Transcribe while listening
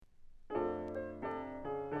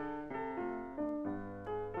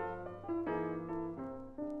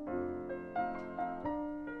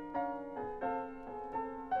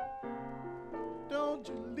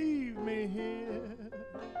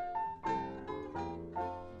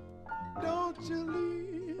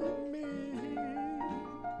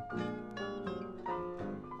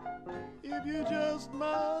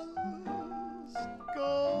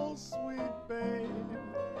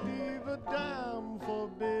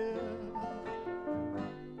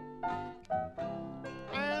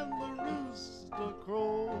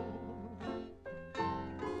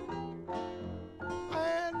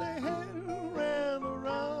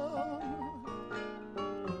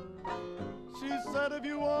said if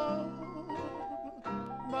you want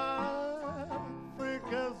my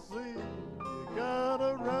fricassee, you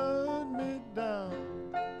gotta run me down.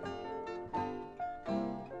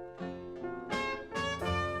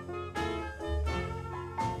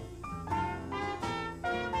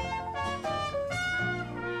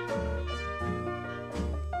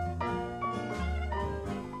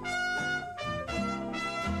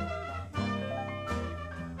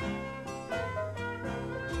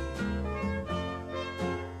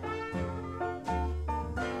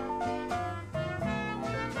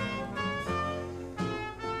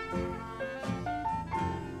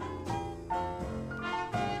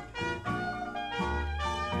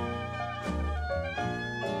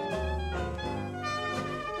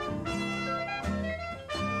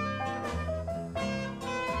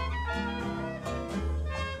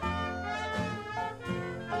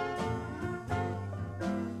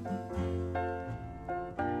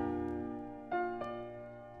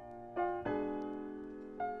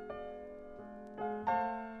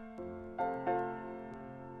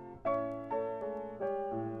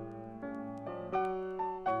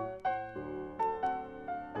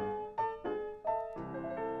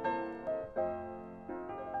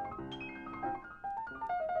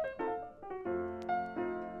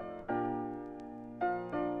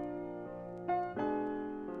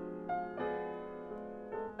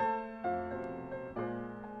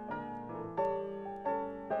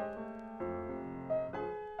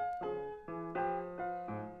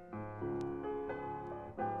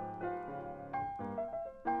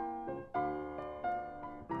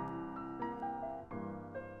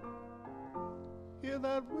 Hear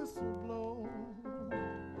that whistle blow,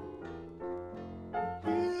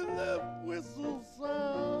 hear that whistle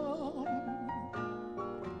sound.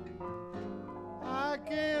 I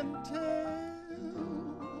can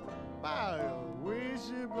tell by the way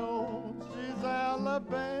she blows, she's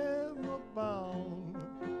Alabama bound.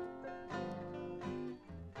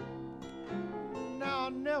 Now I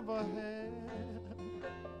never had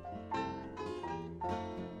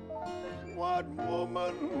one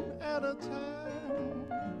woman at a time